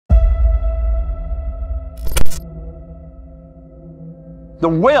The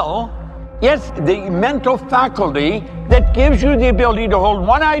will is the mental faculty that gives you the ability to hold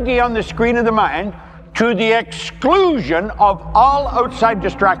one idea on the screen of the mind to the exclusion of all outside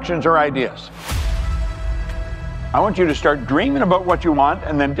distractions or ideas. I want you to start dreaming about what you want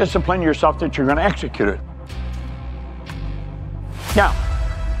and then discipline yourself that you're going to execute it. Now,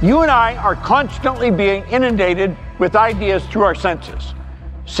 you and I are constantly being inundated with ideas through our senses.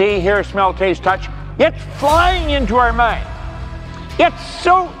 See, hear, smell, taste, touch. It's flying into our mind. It's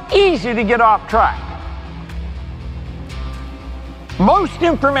so easy to get off track. Most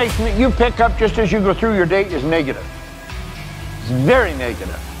information that you pick up just as you go through your day is negative. It's very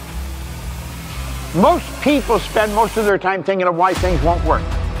negative. Most people spend most of their time thinking of why things won't work.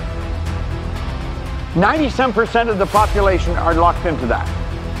 90% of the population are locked into that.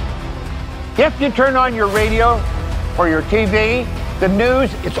 If you turn on your radio or your TV, the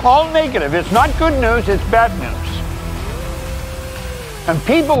news, it's all negative. It's not good news, it's bad news. And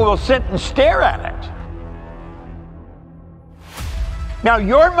people will sit and stare at it. Now,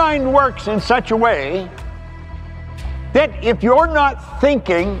 your mind works in such a way that if you're not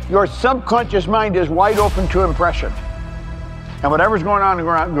thinking, your subconscious mind is wide open to impression. And whatever's going on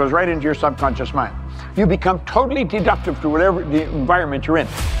goes right into your subconscious mind. You become totally deductive to whatever the environment you're in.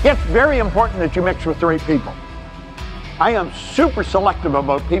 It's very important that you mix with the right people. I am super selective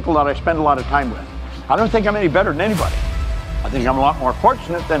about people that I spend a lot of time with. I don't think I'm any better than anybody. I think I'm a lot more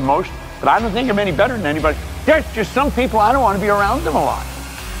fortunate than most, but I don't think I'm any better than anybody. There's just some people I don't want to be around them a lot.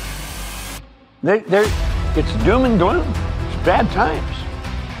 It's doom and gloom. It's bad times.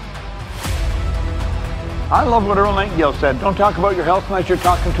 I love what Earl Nightingale said. Don't talk about your health unless you're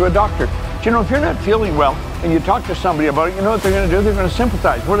talking to a doctor. But you know, if you're not feeling well and you talk to somebody about it, you know what they're going to do? They're going to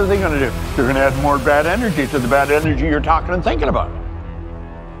sympathize. What are they going to do? They're going to add more bad energy to the bad energy you're talking and thinking about.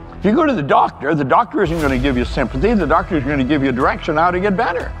 If you go to the doctor isn't going to give you sympathy. The doctor is going to give you direction how to get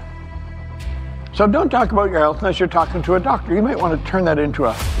better. So don't talk about your health unless you're talking to a doctor. You might want to turn that into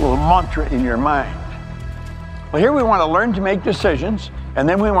a little mantra in your mind. Well, here we want to learn to make decisions, and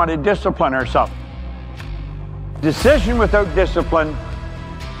then we want to discipline ourselves. Decision without discipline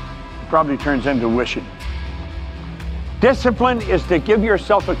probably turns into wishing. Discipline is to give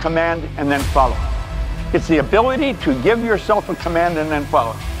yourself a command and then follow. It's the ability to give yourself a command and then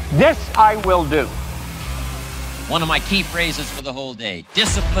follow. This I will do. One of my key phrases for the whole day: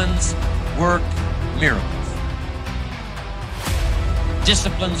 disciplines work miracles.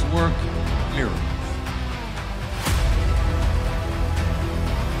 Disciplines work miracles.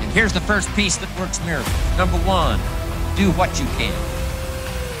 And here's the first piece that works miracles. Number one, do what you can.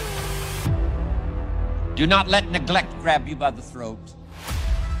 Do not let neglect grab you by the throat.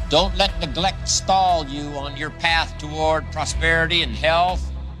 Don't let neglect stall you on your path toward prosperity and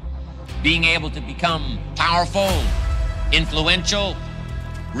health, being able to become powerful, influential,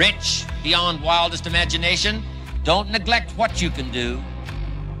 rich beyond wildest imagination. Don't neglect what you can do.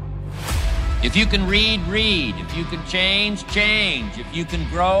 If you can read, read. If you can change, change. If you can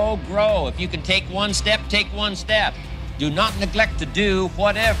grow, grow. If you can take one step, take one step. Do not neglect to do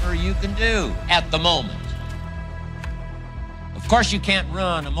whatever you can do at the moment. Of course, you can't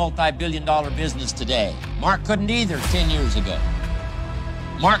run a multi-billion-dollar business today. Mark couldn't either 10 years ago.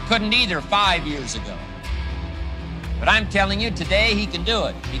 Mark couldn't either 5 years ago. But I'm telling you, today he can do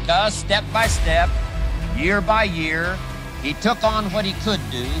it, because step by step, year by year, he took on what he could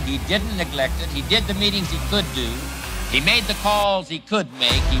do. He didn't neglect it. He did the meetings he could do. He made the calls he could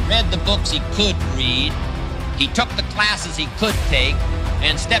make. He read the books he could read. He took the classes he could take,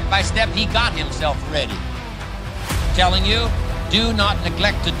 and step by step, he got himself ready. I'm telling you, do not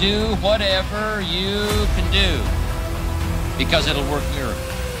neglect to do whatever you can do, because it'll work miracles.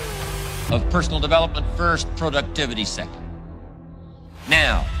 Of personal development first, productivity second.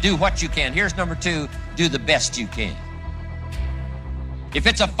 Now, do what you can. Here's number two, do the best you can. If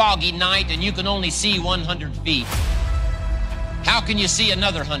it's a foggy night and you can only see 100 feet, how can you see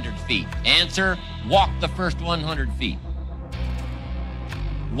another 100 feet? Answer, walk the first 100 feet.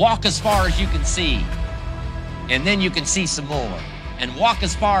 Walk as far as you can see, and then you can see some more. And walk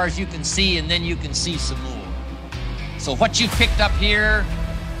as far as you can see, and then you can see some more. So what you picked up here,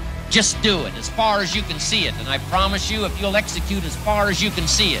 just do it as far as you can see it. And I promise you, if you'll execute as far as you can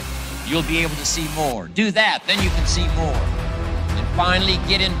see it, you'll be able to see more. Do that, then you can see more. And finally,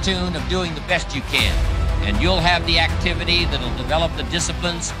 get in tune of doing the best you can. And you'll have the activity that'll develop the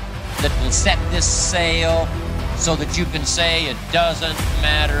disciplines that will set this sail so that you can say it doesn't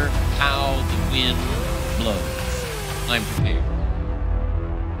matter how the wind blows. I'm prepared.